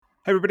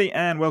Hey everybody,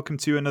 and welcome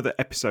to another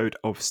episode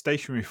of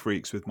Stationery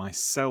Freaks with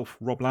myself,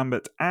 Rob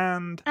Lambert,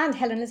 and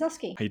Helen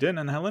Lazowski. how you doing?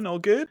 And Helen, all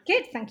good?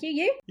 Good, thank you.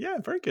 You? Yeah,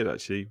 very good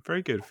actually,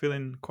 very good.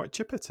 Feeling quite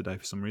chipper today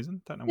for some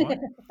reason. Don't know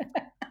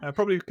why.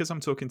 Probably because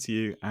I'm talking to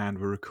you and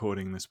we're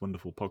recording this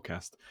wonderful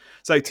podcast.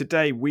 So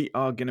today we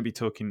are going to be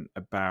talking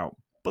about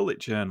bullet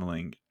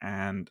journaling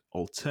and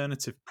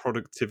alternative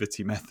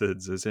productivity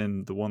methods, as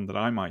in the one that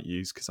I might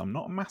use because I'm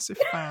not a massive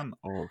fan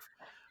of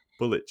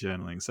bullet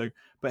journaling. So,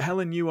 but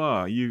Helen,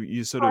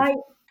 you sort of.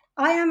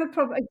 I am a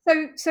problem.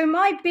 So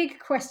my big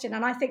question,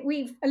 and I think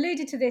we've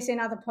alluded to this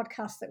in other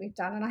podcasts that we've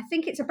done, and I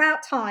think it's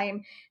about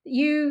time that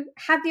you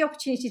had the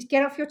opportunity to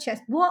get off your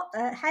chest. What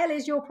the hell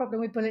is your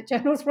problem with bullet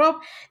journals, Rob?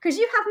 Because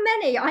you have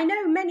many. I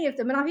know many of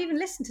them, and I've even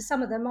listened to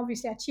some of them.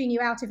 Obviously, I tune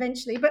you out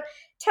eventually. But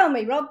tell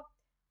me, Rob,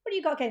 what do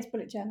you got against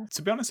bullet journals?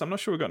 To be honest, I'm not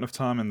sure we've got enough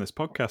time in this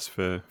podcast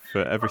for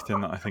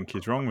everything that I think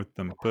is wrong with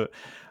them. But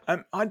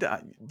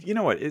you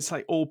know what? It's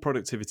like all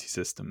productivity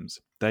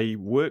systems. They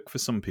work for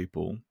some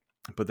people,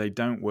 but they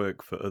don't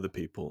work for other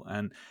people.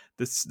 And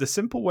the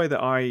simple way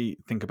that I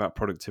think about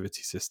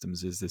productivity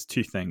systems is there's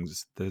two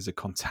things. There's a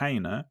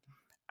container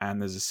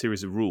and there's a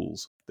series of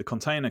rules. The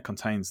container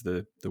contains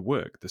the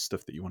work, the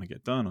stuff that you want to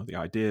get done, or the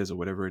ideas, or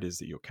whatever it is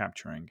that you're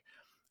capturing.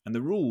 And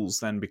the rules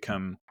then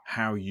become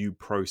how you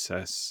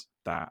process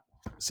that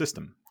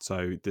system.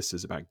 So this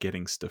is about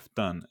getting stuff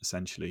done,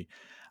 essentially.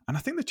 And I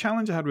think the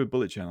challenge I had with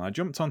Bullet Journal, I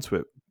jumped onto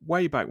it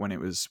way back when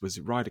it was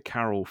Ryder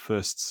Carroll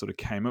first sort of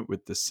came up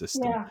with this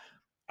system. Yeah.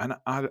 And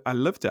I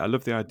loved it. I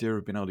loved the idea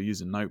of being able to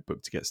use a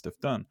notebook to get stuff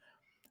done.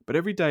 But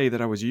every day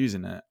that I was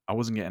using it, I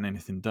wasn't getting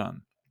anything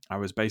done. I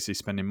was basically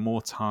spending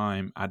more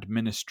time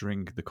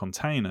administering the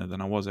container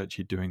than I was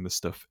actually doing the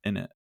stuff in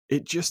it.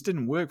 It just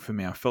didn't work for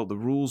me. I felt the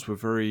rules were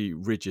very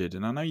rigid,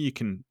 and I know you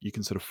can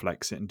sort of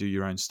flex it and do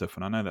your own stuff,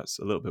 and I know that's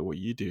a little bit what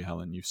you do,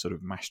 Helen. You've sort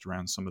of mashed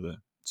around some of the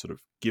sort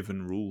of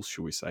given rules,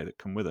 shall we say, that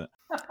come with it.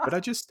 But I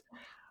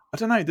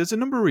don't know. There's a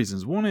number of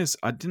reasons. One is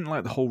I didn't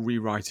like the whole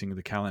rewriting of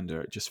the calendar.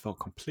 It just felt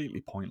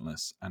completely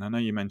pointless. And I know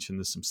you mentioned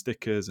there's some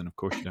stickers, and of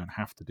course you don't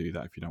have to do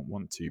that if you don't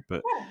want to.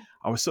 But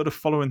I was sort of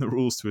following the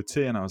rules to a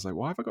T, and I was like,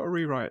 why have I got to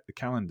rewrite the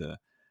calendar?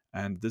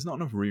 And there's not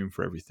enough room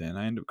for everything.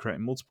 I ended up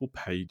creating multiple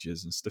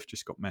pages, and stuff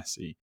just got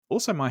messy.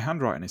 Also, my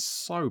handwriting is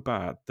so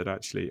bad that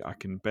actually I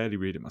can barely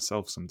read it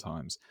myself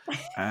sometimes.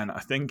 And I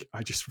think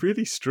I just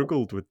really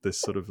struggled with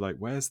this sort of like,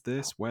 where's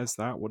this? Where's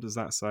that? What does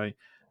that say?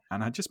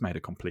 And I just made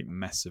a complete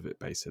mess of it,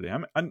 basically.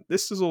 And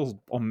this is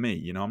all on me,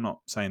 you know. I'm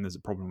not saying there's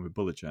a problem with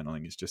bullet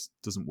journaling. It just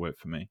doesn't work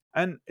for me,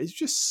 and it's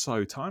just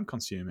so time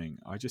consuming.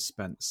 I just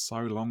spent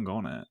so long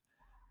on it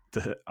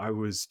that I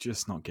was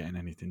just not getting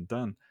anything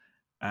done.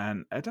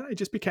 And I don't know, it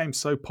just became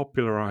so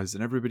popularized,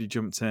 and everybody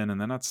jumped in. And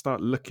then I'd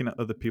start looking at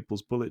other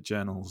people's bullet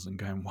journals and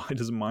going, "Why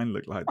doesn't mine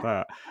look like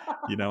that?"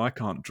 You know, I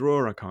can't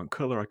draw, I can't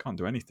color, I can't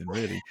do anything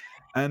really.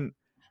 And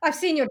I've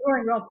seen your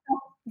drawing, Rob.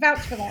 Vouch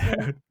for that.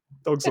 Really.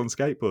 dogs on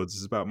skateboards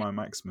is about my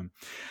maximum.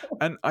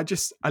 And I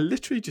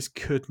literally just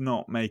could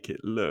not make it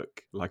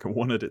look like I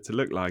wanted it to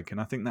look like. And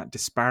I think that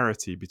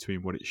disparity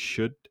between what it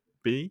should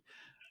be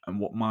and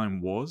what mine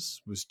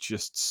was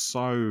just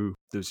so,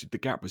 the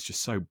gap was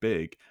just so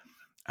big.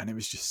 And it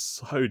was just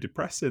so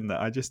depressing that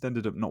I just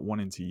ended up not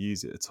wanting to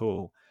use it at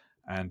all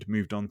and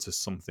moved on to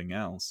something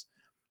else.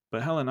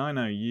 But Helen, I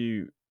know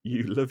you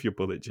love your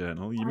bullet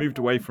journal. You moved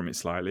away from it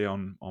slightly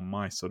on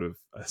my sort of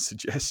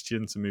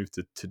suggestion to move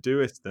to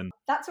Todoist. And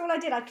that's all I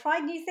did. I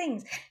tried new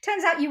things.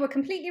 Turns out you were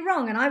completely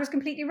wrong and I was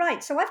completely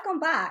right. So I've gone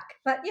back.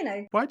 But, you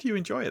know. Why do you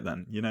enjoy it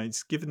then? You know,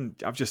 it's given,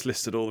 I've just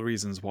listed all the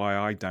reasons why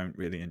I don't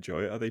really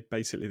enjoy it. Are they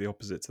basically the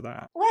opposite to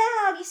that?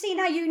 Well, you see,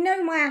 now you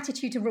know my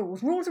attitude to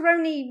rules. Rules are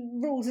only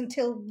rules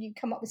until you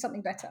come up with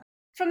something better.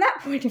 From that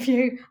point of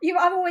view,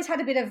 I've always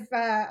had a bit of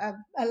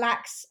a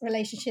lax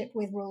relationship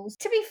with rules.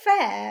 To be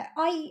fair,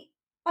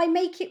 I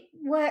make it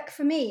work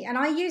for me and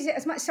I use it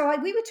as much. So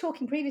we were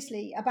talking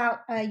previously about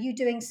you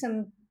doing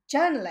some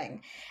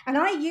journaling, and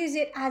I use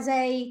it as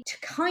a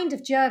kind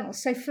of journal.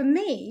 So for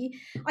me,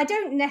 I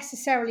don't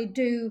necessarily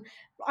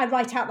I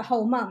write out the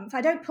whole month.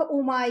 I don't put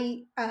all my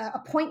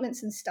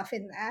appointments and stuff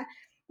in there.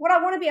 What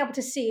I want to be able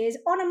to see is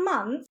on a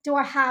month,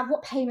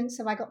 what payments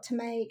have I got to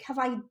make? Have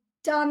I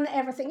done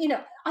everything? You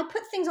know, I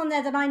put things on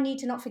there that I need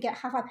to not forget.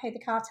 Have I paid the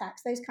car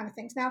tax? Those kind of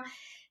things. Now,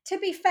 to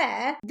be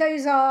fair,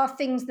 those are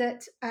things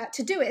that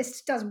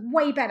Todoist does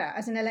way better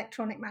as an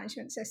electronic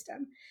management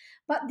system.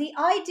 But the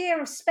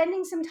idea of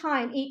spending some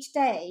time each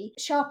day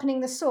sharpening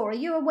the saw, are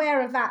you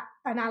aware of that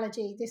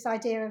analogy? This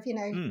idea of,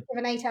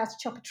 given 8 hours to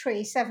chop a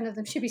tree, 7 of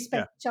them should be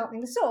spent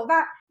sharpening the saw.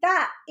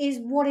 That is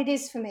what it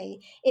is for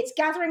me. It's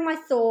gathering my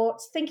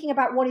thoughts, thinking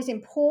about what is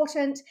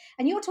important.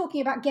 And you're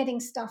talking about getting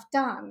stuff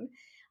done.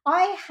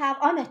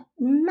 I'm a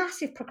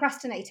massive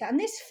procrastinator, and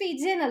this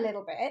feeds in a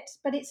little bit,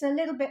 but it's a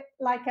little bit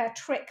like a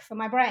trick for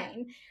my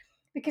brain,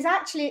 because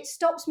actually it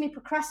stops me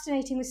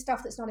procrastinating with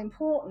stuff that's not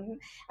important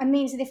and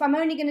means that if I'm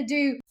only going to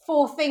do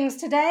 4 things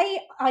today,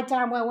 I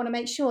damn well want to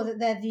make sure that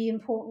they're the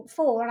important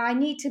 4. And I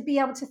need to be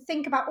able to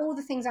think about all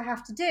the things I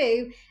have to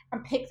do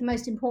and pick the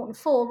most important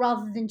 4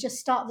 rather than just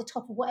start at the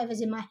top of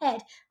whatever's in my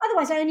head.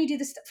 Otherwise, I only do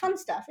the fun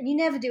stuff and you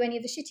never do any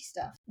of the shitty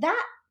stuff.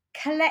 That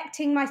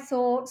collecting my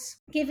thoughts,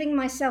 giving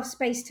myself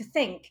space to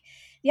think.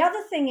 The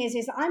other thing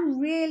is I'm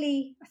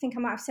really, I think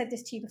I might have said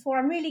this to you before,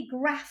 I'm really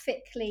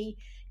graphically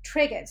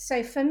triggered.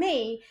 So for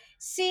me,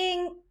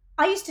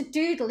 I used to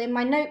doodle in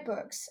my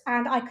notebooks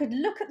and I could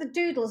look at the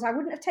doodles. I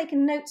wouldn't have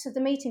taken notes of the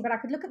meeting, but I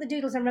could look at the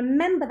doodles and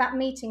remember that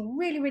meeting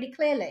really, really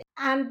clearly.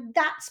 And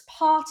that's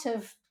part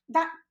of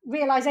that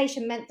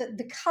realization meant that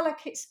the color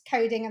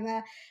coding and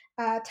the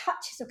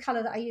touches of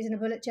color that I use in a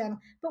bullet journal.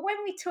 But when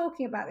we're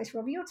talking about this,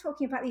 Rob, you're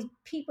talking about these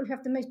people who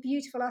have the most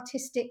beautiful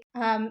artistic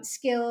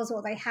skills,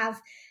 or they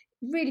have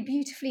really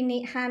beautifully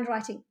neat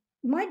handwriting.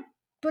 My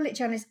bullet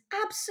journal is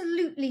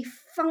absolutely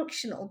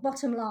functional,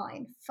 bottom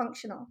line,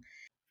 functional.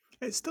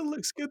 It still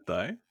looks good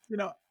though.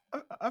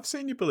 I've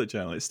seen your bullet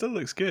journal. It still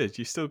looks good.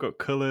 You've still got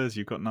colours.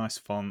 You've got nice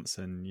fonts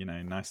and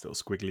nice little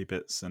squiggly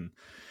bits and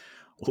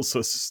all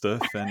sorts of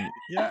stuff. And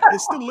yeah, it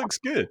still looks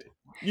good.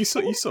 You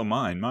saw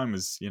mine. Mine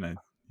was To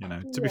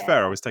be Yeah.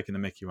 fair, I was taking the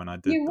Mickey when I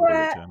did You the were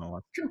bullet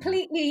journal.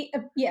 completely,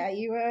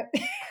 you were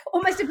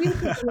almost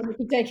abusive when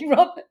you take it,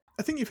 Rob.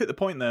 I think you've hit the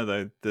point there,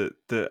 though,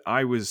 that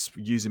I was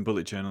using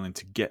bullet journaling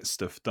to get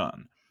stuff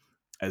done.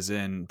 As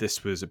in,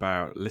 this was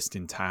about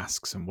listing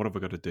tasks and what have I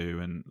got to do,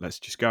 and let's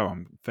just go.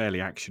 I'm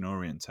fairly action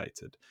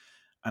orientated.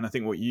 And I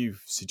think what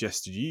you've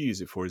suggested you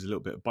use it for is a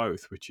little bit of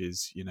both, which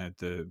is,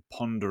 the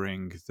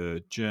pondering,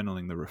 the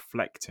journaling, the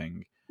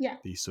reflecting,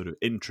 the sort of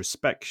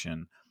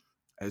introspection,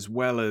 as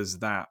well as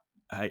that,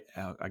 I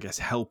guess,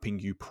 helping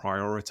you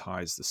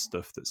prioritize the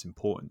stuff that's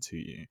important to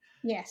you.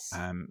 Yes.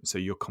 So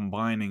you're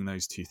combining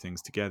those two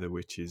things together,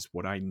 which is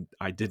what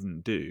I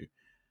didn't do.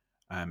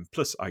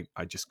 Plus,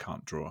 I just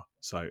can't draw.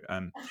 So,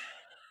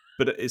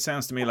 but it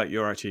sounds to me like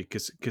you're actually,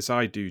 because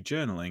I do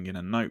journaling in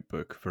a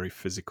notebook, very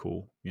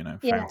physical,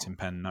 fountain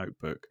pen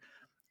notebook.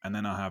 And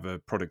then I have a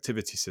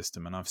productivity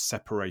system and I've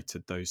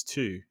separated those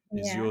two.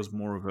 Is yours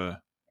more of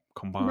a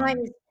combined? Mine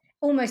is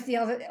almost the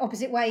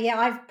opposite way. Yeah,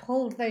 I've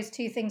pulled those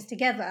two things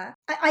together.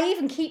 I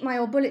even keep my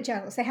old bullet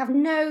journals. They have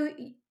no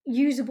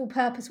usable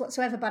purpose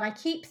whatsoever, but I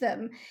keep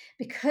them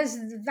because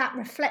of that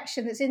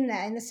reflection that's in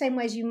there, in the same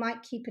way as you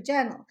might keep a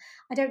journal.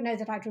 I don't know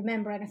that I'd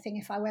remember anything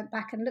if I went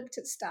back and looked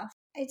at stuff.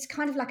 It's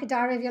kind of like a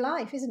diary of your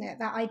life, isn't it?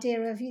 That idea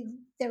of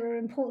there are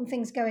important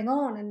things going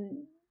on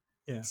and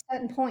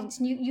certain points,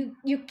 and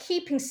you're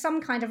keeping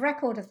some kind of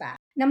record of that.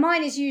 Now,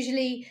 mine is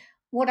usually,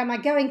 what am I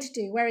going to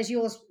do? Whereas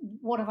yours,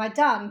 what have I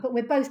done? But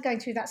we're both going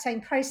through that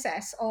same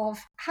process of,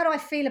 how do I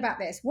feel about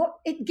this?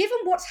 Given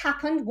what's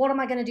happened, what am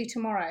I going to do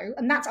tomorrow?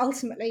 And that's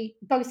ultimately,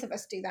 both of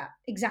us do that,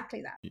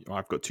 exactly that.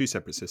 I've got two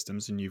separate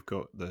systems and you've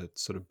got the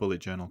sort of bullet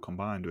journal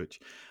combined, which,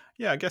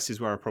 I guess is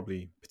where I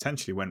probably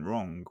potentially went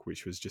wrong,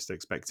 which was just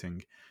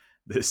expecting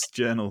this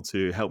journal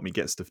to help me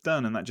get stuff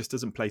done, and that just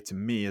doesn't play to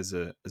me as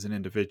an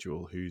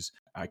individual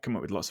I come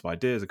up with lots of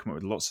ideas, I come up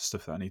with lots of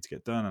stuff that I need to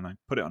get done, and I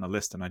put it on a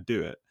list and I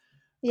do it.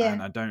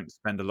 And I don't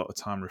spend a lot of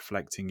time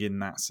reflecting in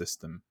that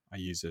system. I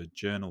use a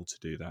journal to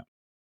do that.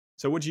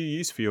 So what do you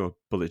use for your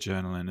bullet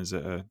journaling? Is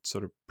it a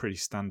sort of pretty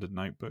standard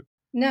notebook?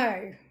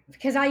 No,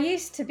 because I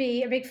used to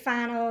be a big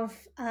fan of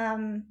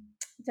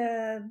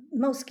the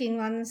Moleskine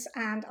ones,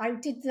 and I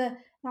did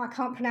I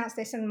can't pronounce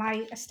this, and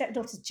my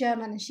stepdaughter's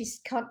German, and she's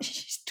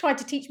tried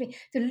to teach me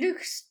the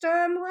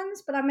Leuchtturm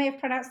ones, but I may have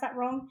pronounced that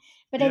wrong.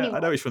 But anyway, I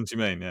know which ones you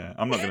mean. Yeah,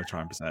 I'm not going to try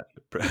and present.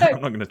 No.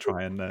 I'm not going to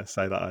try and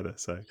say that either.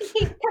 So you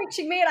keep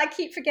coaching me, and I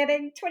keep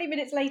forgetting. 20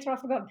 minutes later,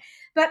 I've forgotten.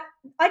 But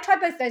I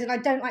tried both those, and I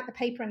don't like the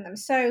paper in them.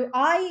 So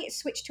I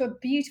switched to a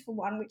beautiful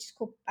one, which is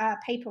called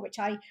Paper, which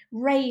I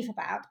rave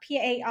about.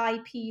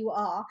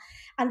 PAIPUR,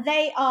 and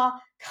they are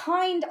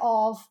kind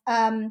of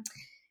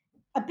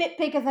a bit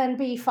bigger than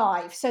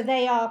B5. So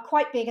they are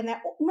quite big, and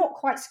they're not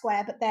quite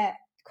square, but they're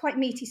quite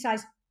meaty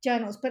sized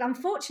journals. But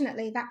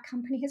unfortunately, that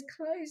company has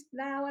closed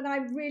now, and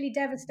I'm really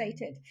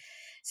devastated.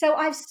 So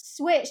I've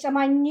switched, and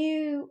my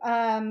new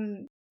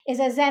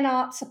is a Zen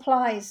Art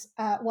Supplies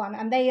one,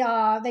 and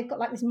they've got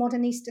like this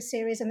Modernista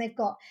series, and they've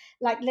got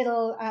like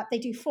little they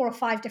do 4 or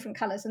 5 different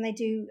colors, and they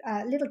do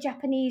little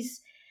Japanese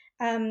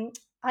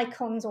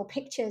icons or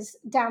pictures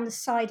down the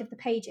side of the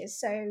pages.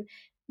 So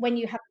when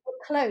you have the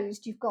book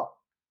closed, you've got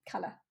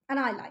color, and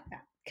I like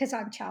that because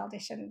I'm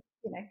childish, and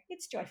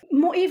it's joyful.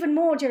 Even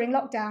more during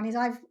lockdown is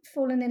I've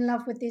fallen in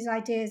love with these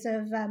ideas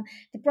of the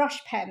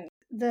brush pen,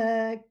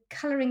 the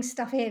colouring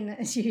stuff in,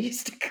 as you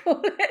used to call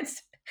it.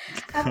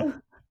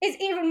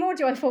 It's even more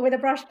joyful with a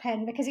brush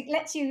pen because it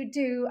lets you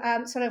do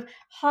sort of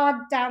hard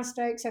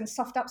downstrokes and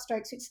soft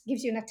upstrokes, which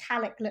gives you an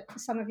italic look for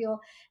some of your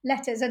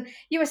letters. And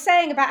you were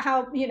saying about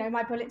how,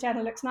 my bullet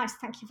journal looks nice.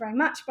 Thank you very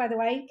much, by the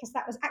way, because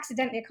that was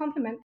accidentally a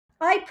compliment.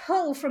 I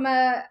pull from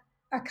a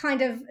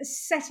kind of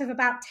set of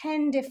about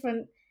 10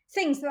 different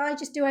things that I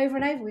just do over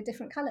and over with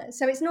different colours.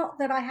 So it's not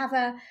that I have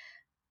a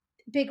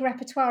big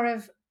repertoire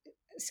of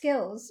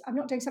skills, I'm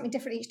not doing something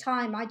different each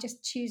time. I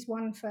just choose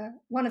one for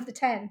one of the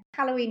 10.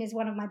 Halloween is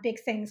one of my big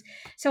things.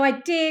 So I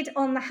did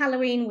on the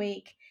Halloween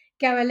week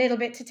go a little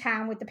bit to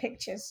town with the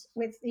pictures,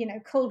 with,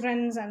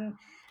 cauldrons and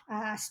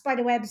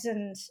spider webs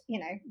and,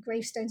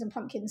 gravestones and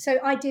pumpkins. So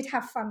I did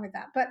have fun with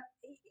that. But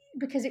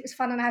because it was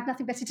fun and I had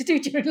nothing better to do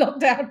during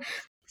lockdown.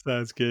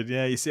 Sounds good.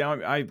 Yeah, you see,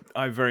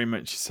 I very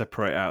much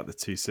separate out the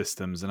two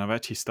systems, and I've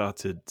actually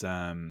started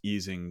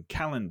using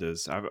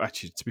calendars. I've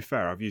actually, to be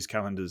fair, I've used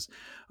calendars.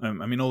 I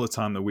mean, all the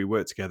time that we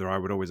work together, I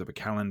would always have a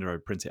calendar.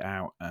 I'd print it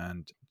out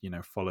and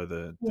follow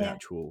the Yeah.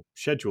 actual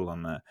schedule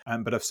on there.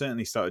 But I've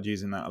certainly started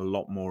using that a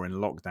lot more in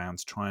lockdown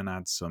to try and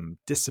add some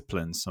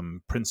discipline,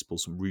 some principle,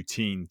 some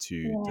routine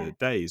to the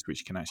days,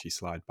 which can actually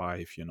slide by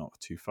if you're not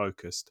too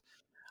focused.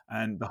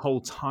 And the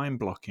whole time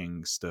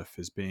blocking stuff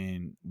has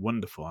been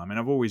wonderful. I mean,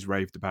 I've always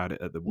raved about it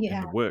in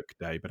Yeah. the work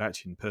day, but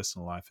actually in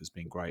personal life has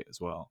been great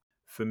as well.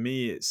 For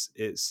me,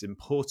 it's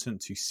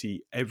important to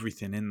see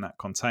everything in that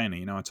container.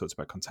 I talked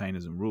about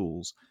containers and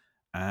rules,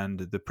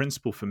 and the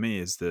principle for me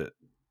is that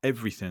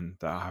everything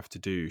that I have to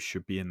do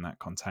should be in that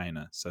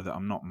container, so that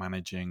I'm not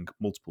managing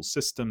multiple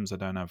systems. I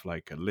don't have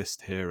like a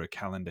list here, a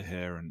calendar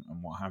here, and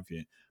what have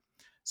you.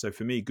 So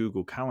for me,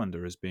 Google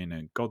Calendar has been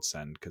a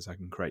godsend because I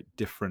can create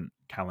different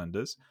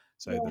calendars.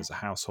 So Yeah. there's a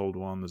household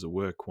one, there's a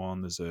work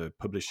one, there's a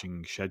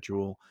publishing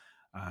schedule,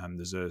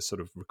 there's a sort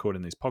of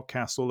recording these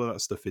podcasts. All of that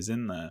stuff is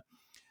in there.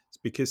 It's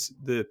because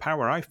the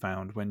power I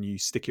found when you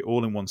stick it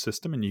all in one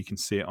system and you can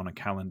see it on a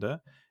calendar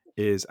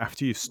is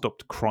after you've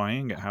stopped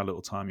crying at how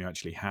little time you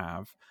actually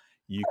have,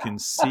 you can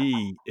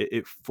see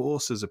it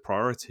forces a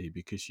priority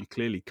because you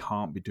clearly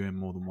can't be doing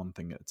more than one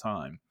thing at a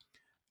time.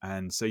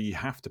 And so you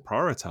have to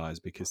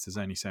prioritize because there's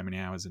only so many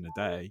hours in a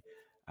day,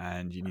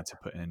 and you need to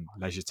put in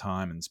leisure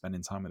time and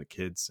spending time with the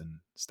kids and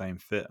staying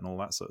fit and all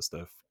that sort of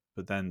stuff.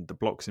 But then the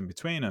blocks in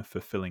between are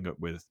for filling up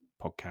with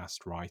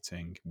podcast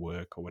writing,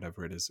 work, or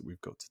whatever it is that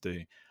we've got to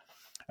do.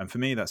 And for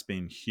me, that's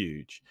been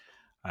huge.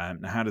 Now,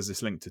 how does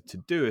this link to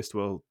Todoist?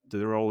 Well,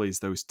 there are always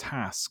those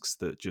tasks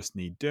that just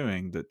need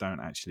doing that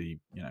don't actually,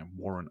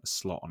 warrant a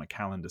slot on a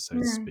calendar, so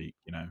to Mm. speak.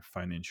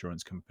 Phone the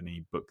insurance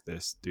company, book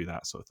this, do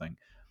that sort of thing.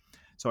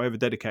 So I have a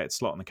dedicated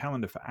slot on the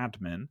calendar for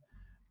admin,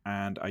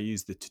 and I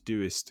use the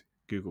Todoist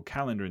Google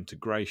Calendar I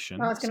integration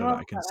was going so to that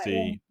ask I can about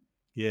that.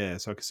 Yeah. see,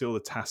 so I can see all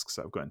the tasks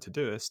that I've got in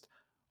Todoist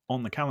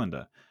on the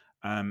calendar.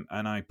 And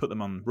I put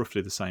them on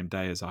roughly the same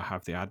day as I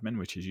have the admin,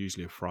 which is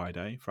usually a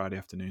Friday. Friday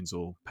afternoons,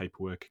 all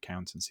paperwork,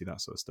 accountancy,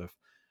 that sort of stuff.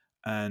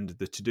 And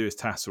the Todoist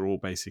tasks are all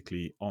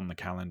basically on the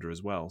calendar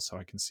as well, so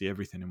I can see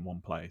everything in one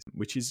place,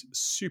 which is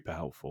super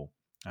helpful.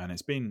 And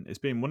it's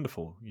been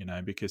wonderful,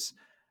 because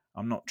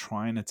I'm not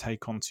trying to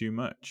take on too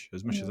much.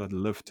 As much as Mm. I'd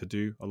love to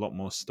do a lot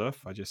more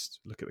stuff, I just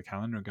look at the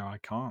calendar and go, I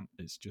can't.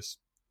 It's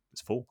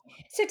full.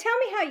 So tell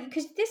me how,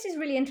 because this is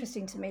really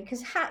interesting to me,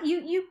 because how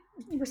you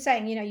were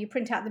saying, you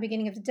print out at the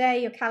beginning of the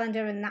day your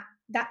calendar, and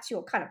that's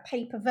your kind of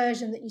paper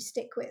version that you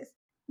stick with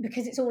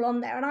because it's all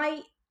on there. And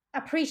I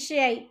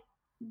appreciate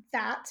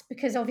that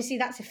because obviously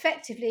that's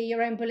effectively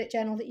your own bullet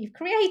journal that you've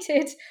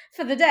created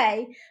for the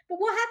day. But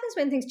what happens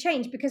when things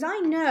change? Because I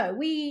know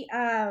we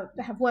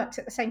have worked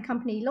at the same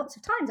company lots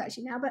of times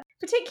actually now, but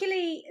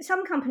particularly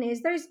some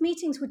companies, those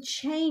meetings would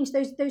change.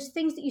 Those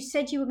things that you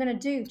said you were going to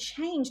do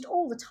changed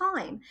all the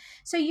time.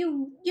 So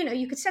you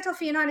could set off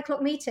for your 9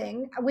 o'clock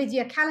meeting with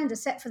your calendar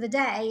set for the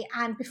day,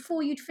 and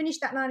before you'd finish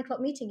that 9 o'clock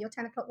meeting, your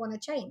 10 o'clock one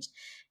had changed.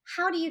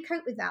 How do you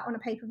cope with that on a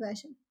paper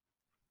version?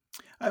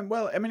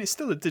 Well, I mean, it's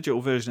still a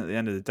digital version at the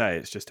end of the day.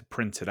 It's just a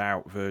printed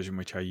out version,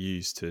 which I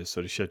use to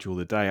sort of schedule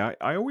the day.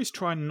 I always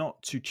try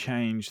not to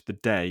change the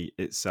day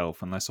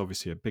itself unless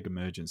obviously a big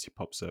emergency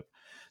pops up.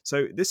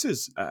 So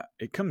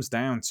it comes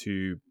down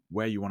to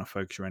where you want to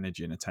focus your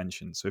energy and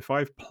attention. So if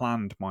I've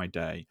planned my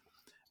day,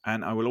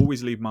 and I will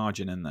always leave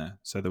margin in there.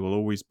 So there will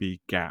always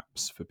be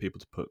gaps for people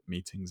to put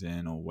meetings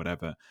in or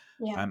whatever.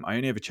 Yeah, I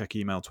only ever check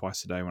email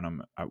twice a day when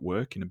I'm at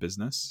work in a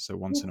business. So me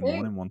once in the too.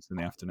 morning, once in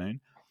the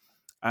afternoon.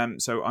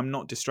 So I'm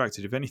not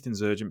distracted. If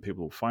anything's urgent,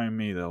 people will phone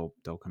me. They'll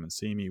come and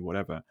see me,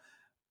 whatever.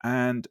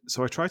 And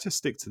so I try to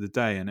stick to the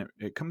day, and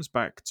it comes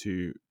back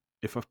to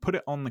if I've put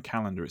it on the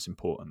calendar, it's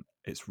important.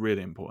 It's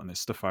really important. It's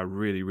stuff I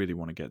really, really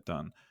want to get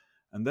done,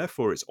 and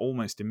therefore it's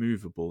almost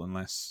immovable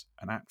unless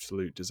an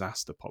absolute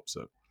disaster pops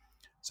up.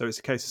 So it's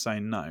a case of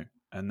saying no,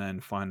 and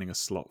then finding a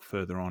slot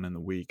further on in the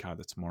week,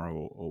 either tomorrow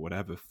or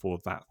whatever, for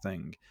that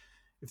thing.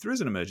 If there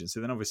is an emergency,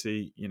 then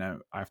obviously,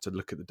 I have to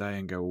look at the day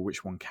and go, well,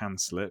 which one can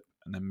slip,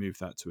 and then move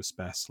that to a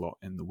spare slot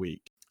in the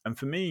week. And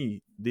for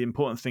me, the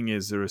important thing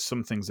is there are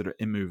some things that are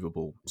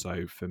immovable.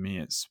 So for me,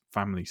 it's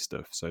family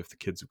stuff. So if the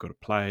kids have got to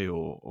play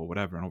or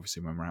whatever, and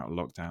obviously when we're out of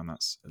lockdown,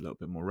 that's a little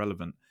bit more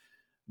relevant,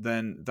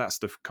 then that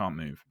stuff can't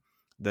move.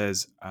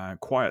 There's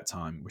quiet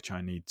time, which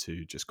I need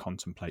to just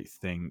contemplate,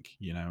 think,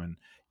 and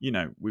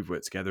we've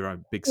worked together.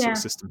 I'm a big sort of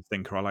Yeah. system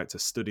thinker. I like to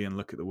study and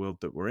look at the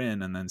world that we're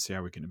in and then see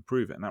how we can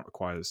improve it. And that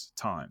requires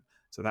time.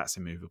 So that's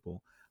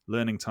immovable.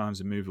 Learning time's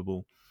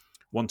immovable.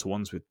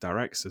 One-to-ones with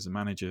directs as a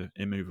manager,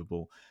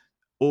 immovable.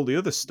 All the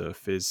other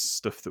stuff is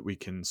stuff that we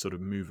can sort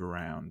of move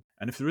around.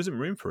 And if there isn't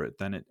room for it,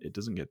 then it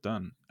doesn't get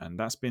done. And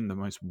that's been the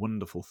most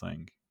wonderful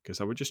thing, because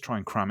I would just try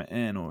and cram it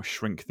in or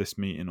shrink this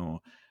meeting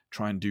or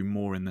try and do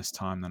more in this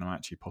time than I'm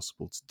actually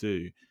possible to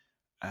do.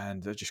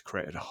 And that just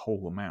created a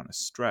whole amount of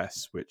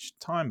stress, which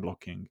time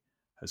blocking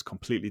has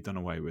completely done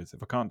away with.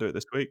 If I can't do it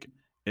this week,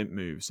 it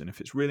moves. And if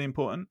it's really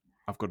important,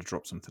 I've got to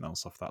drop something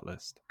else off that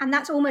list. And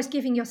that's almost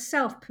giving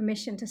yourself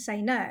permission to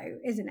say no,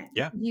 isn't it?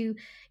 Yeah.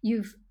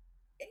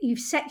 You've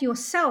set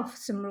yourself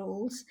some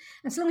rules.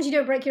 And so long as you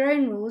don't break your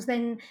own rules,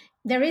 then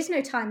there is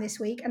no time this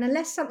week. And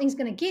unless something's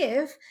going to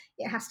give,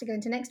 it has to go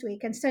into next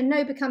week. And so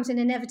no becomes an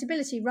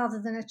inevitability rather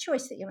than a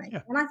choice that you're making.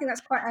 Yeah. And I think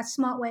that's quite a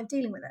smart way of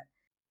dealing with it.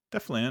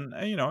 Definitely.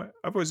 And, you know,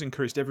 I've always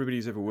encouraged everybody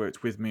who's ever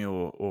worked with me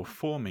or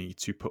for me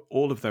to put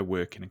all of their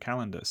work in a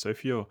calendar. So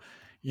if you're,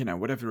 you know,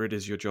 whatever it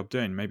is your job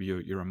doing, maybe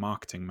you're a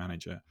marketing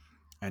manager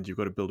and you've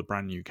got to build a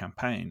brand new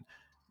campaign,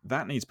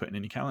 that needs putting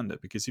in your calendar,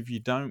 because if you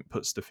don't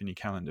put stuff in your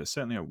calendar,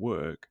 certainly at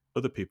work,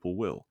 other people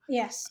will.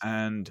 Yes.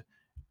 And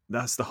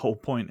that's the whole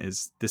point,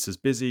 is this is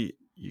busy,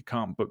 you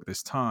can't book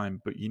this time,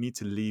 but you need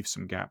to leave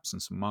some gaps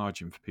and some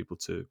margin for people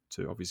to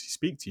obviously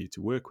speak to you,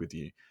 to work with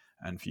you,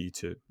 and for you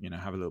to, you know,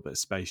 have a little bit of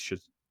space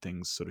should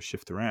things sort of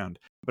shift around.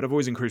 But I've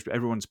always encouraged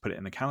everyone to put it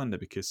in the calendar,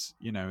 because,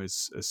 you know,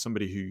 as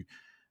somebody who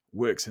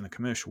works in the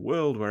commercial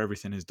world where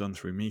everything is done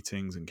through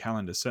meetings and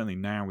calendars, certainly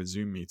now with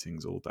Zoom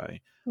meetings all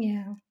day,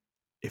 Yeah.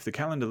 if the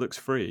calendar looks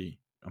free,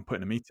 I'm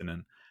putting a meeting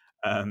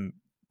in.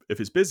 If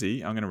it's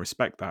busy, I'm going to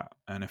respect that.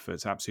 And if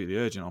it's absolutely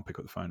urgent, I'll pick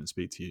up the phone and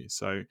speak to you.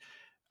 So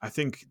I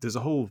think there's a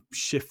whole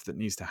shift that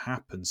needs to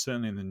happen,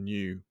 certainly in the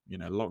new, you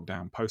know,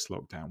 lockdown,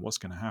 post-lockdown. What's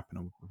going to happen?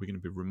 Are we going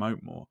to be remote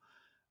more?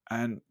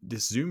 And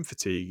this Zoom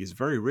fatigue is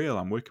very real.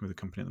 I'm working with a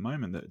company at the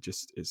moment that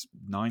just is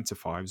 9 to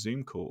 5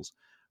 Zoom calls,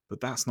 but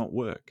that's not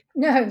work.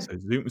 No. So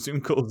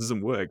Zoom calls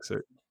doesn't work.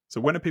 So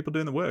when are people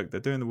doing the work?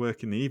 They're doing the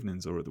work in the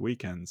evenings or at the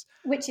weekends,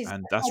 Which is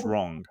and that's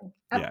wrong.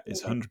 Yeah,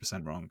 it's absolutely.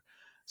 100% wrong.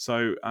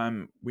 So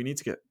we need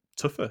to get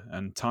tougher.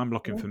 And time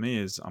blocking Yeah. for me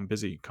is, I'm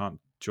busy, can't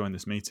join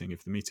this meeting.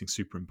 If the meeting's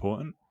super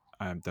important,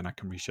 then I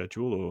can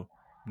reschedule, or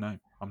no,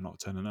 I'm not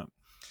turning up.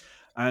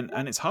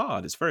 And it's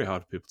hard. It's very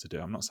hard for people to do.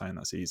 I'm not saying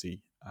that's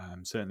easy.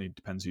 Certainly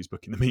depends who's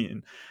booking the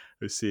meeting.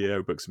 The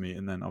CEO books a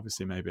meeting, then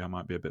obviously maybe I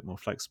might be a bit more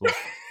flexible.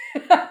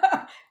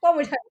 One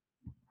would hope.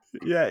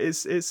 Yeah,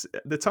 it's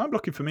the time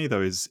blocking for me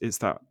though is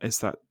that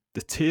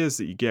the tears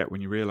that you get when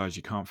you realize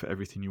you can't fit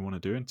everything you want to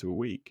do into a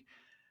week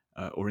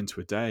or into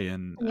a day,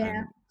 and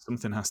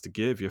something has to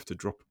give. You have to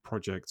drop a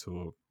project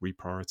or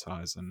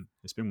reprioritize, and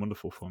it's been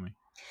wonderful for me.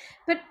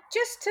 But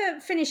just to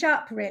finish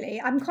up, really,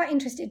 I'm quite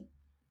interested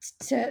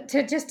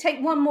to just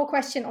take one more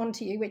question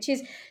onto you, which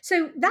is,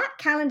 so that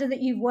calendar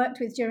that you've worked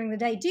with during the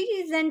day, do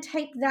you then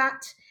take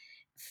that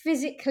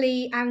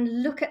physically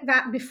and look at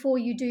that before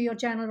you do your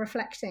journal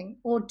reflecting,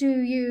 or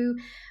do you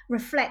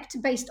reflect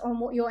based on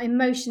what your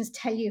emotions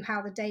tell you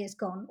how the day has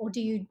gone, or do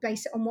you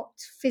base it on what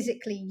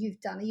physically you've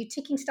done? Are you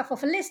ticking stuff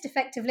off a list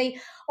effectively,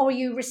 or are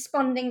you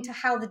responding to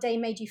how the day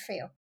made you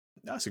feel?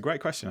 That's a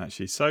great question,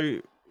 actually. So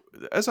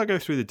as I go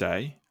through the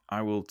day,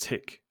 I will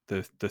tick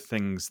the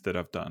things that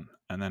I've done,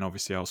 and then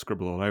obviously I'll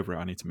scribble all over it.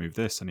 I need to move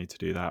this, I need to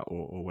do that,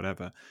 or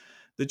whatever.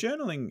 The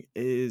journaling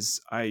is,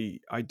 I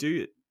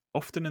do it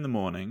often in the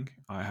morning.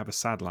 I have a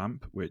SAD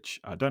lamp,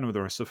 which I don't know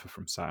whether I suffer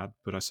from SAD,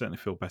 but I certainly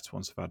feel better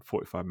once I've had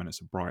 45 minutes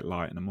of bright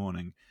light in the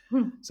morning.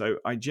 So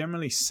I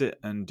generally sit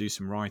and do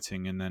some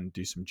writing and then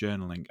do some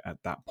journaling at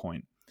that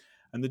point.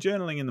 And the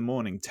journaling in the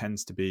morning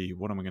tends to be,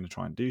 what am I going to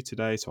try and do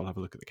today? So I'll have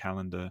a look at the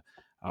calendar.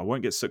 I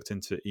won't get sucked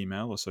into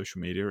email or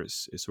social media.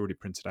 It's already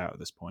printed out at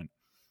this point.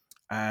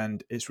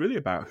 And it's really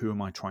about, who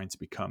am I trying to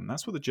become?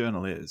 That's what the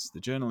journal is. The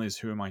journal is,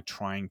 who am I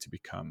trying to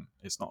become?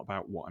 It's not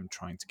about what I'm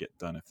trying to get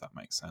done, if that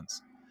makes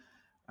sense.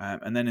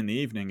 And then in the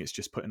evening, it's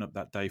just putting up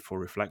that day for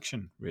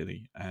reflection,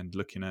 really, and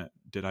looking at,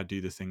 did I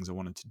do the things I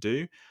wanted to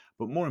do?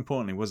 But more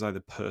importantly, was I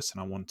the person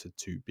I wanted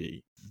to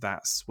be?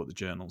 That's what the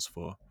journal's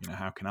for. You know,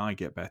 how can I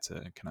get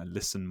better? Can I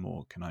listen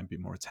more? Can I be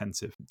more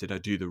attentive? Did I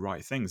do the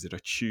right things? Did I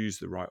choose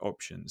the right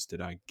options?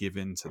 Did I give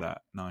in to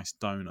that nice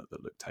donut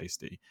that looked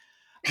tasty?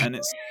 And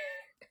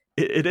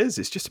it is.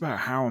 It's just about,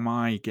 how am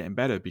I getting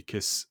better?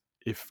 Because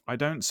if I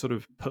don't sort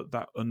of put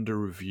that under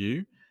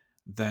review,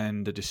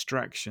 then the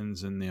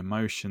distractions and the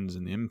emotions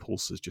and the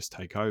impulses just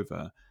take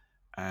over.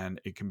 And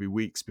it can be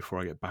weeks before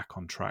I get back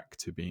on track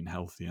to being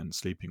healthy and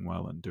sleeping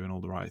well and doing all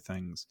the right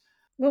things.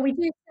 Well, we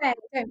do say,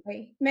 don't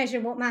we, measure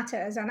what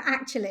matters. And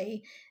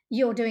actually,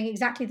 you're doing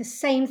exactly the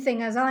same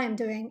thing as I am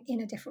doing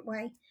in a different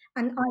way.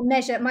 And I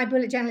measure, my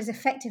bullet journal is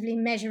effectively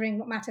measuring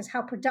what matters.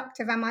 How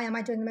productive am I? Am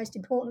I doing the most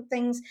important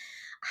things?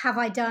 Have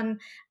I done,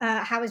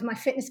 how is my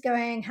fitness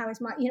going? How is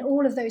my,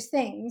 all of those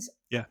things.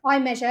 Yeah. I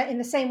measure in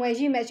the same way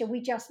as you measure. We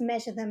just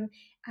measure them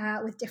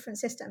with different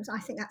systems. I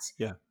think that's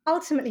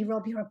ultimately,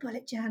 Rob, you're a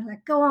bullet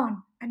journaler. Go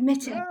on,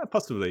 admit it.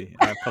 Possibly.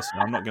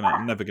 I'm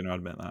never going to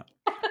admit that.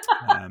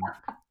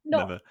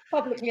 Not Never.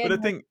 publicly But I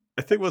anyway. think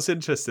I think what's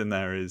interesting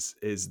there is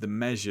the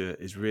measure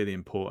is really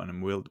important,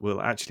 and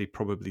we'll actually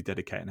probably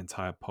dedicate an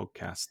entire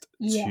podcast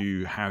Yeah.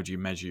 to how do you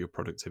measure your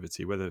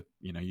productivity, whether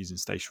using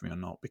stationery or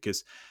not,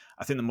 because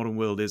I think the modern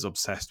world is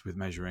obsessed with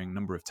measuring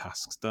number of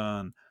tasks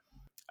done,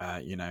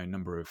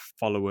 number of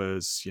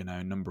followers,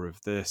 number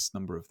of this,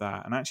 number of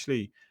that, and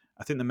actually,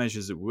 I think the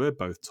measures that we're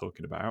both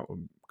talking about, or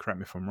correct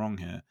me if I'm wrong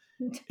here,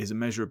 is a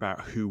measure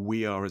about who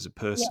we are as a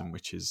Yeah. person,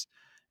 which is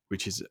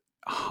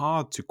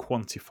hard to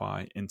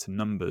quantify into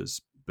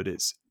numbers, but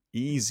it's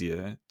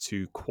easier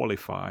to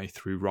qualify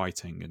through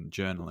writing and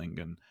journaling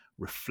and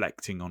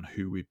reflecting on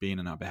who we've been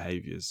and our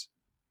behaviors.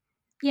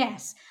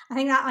 Yes, I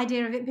think that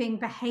idea of it being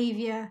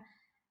behavior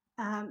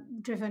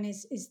driven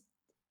is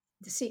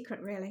the secret,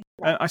 really.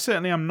 I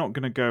certainly am not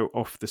going to go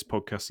off this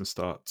podcast and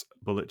start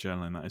bullet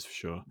journaling, that is for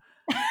sure.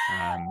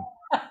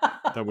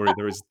 Don't worry,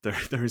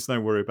 there is no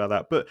worry about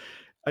that. But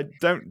I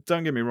don't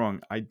get me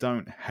wrong, I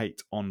don't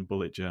hate on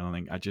bullet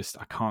journaling. I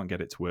can't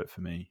get it to work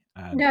for me,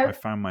 and No. I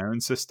found my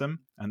own system,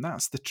 and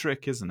that's the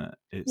trick, isn't it?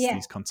 It's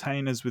these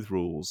containers with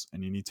rules,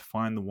 and you need to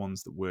find the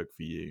ones that work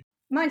for you.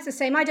 Mine's the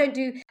same. I don't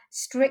do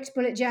strict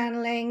bullet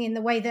journaling in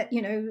the way that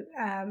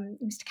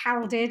Mr.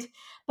 Carroll did,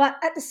 but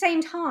at the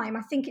same time,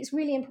 I think it's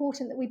really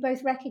important that we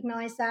both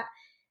recognise that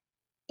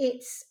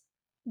it's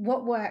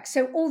what works.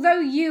 So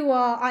although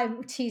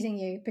I'm teasing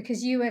you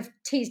because you have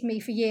teased me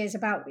for years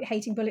about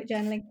hating bullet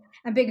journaling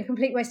and being a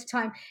complete waste of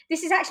time.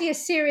 This is actually a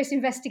serious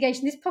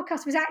investigation. This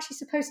podcast was actually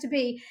supposed to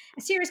be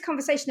a serious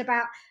conversation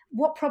about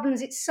what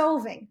problems it's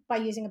solving by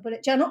using a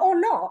bullet journal or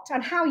not,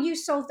 and how you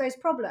solve those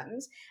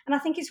problems. And I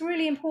think it's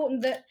really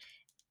important that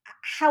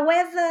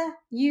however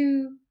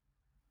we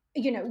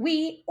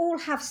all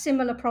have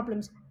similar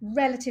problems,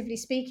 relatively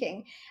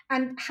speaking,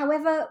 and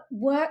however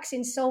works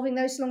in solving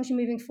those, as long as you're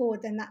moving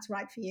forward, then that's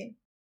right for you.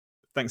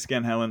 Thanks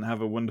again, Helen. Have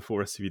a wonderful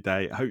rest of your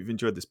day. I hope you've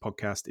enjoyed this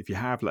podcast. If you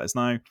have, let us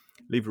know.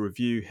 Leave a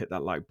review, hit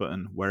that like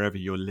button wherever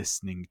you're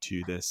listening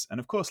to this. And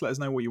of course, let us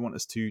know what you want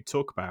us to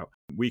talk about.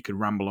 We could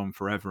ramble on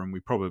forever, and we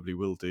probably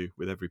will do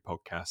with every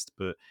podcast.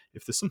 But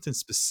if there's something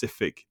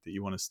specific that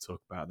you want us to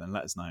talk about, then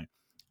let us know.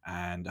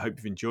 And I hope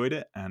you've enjoyed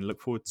it and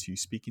look forward to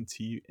speaking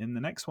to you in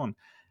the next one.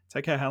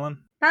 Take care,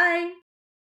 Helen. Bye.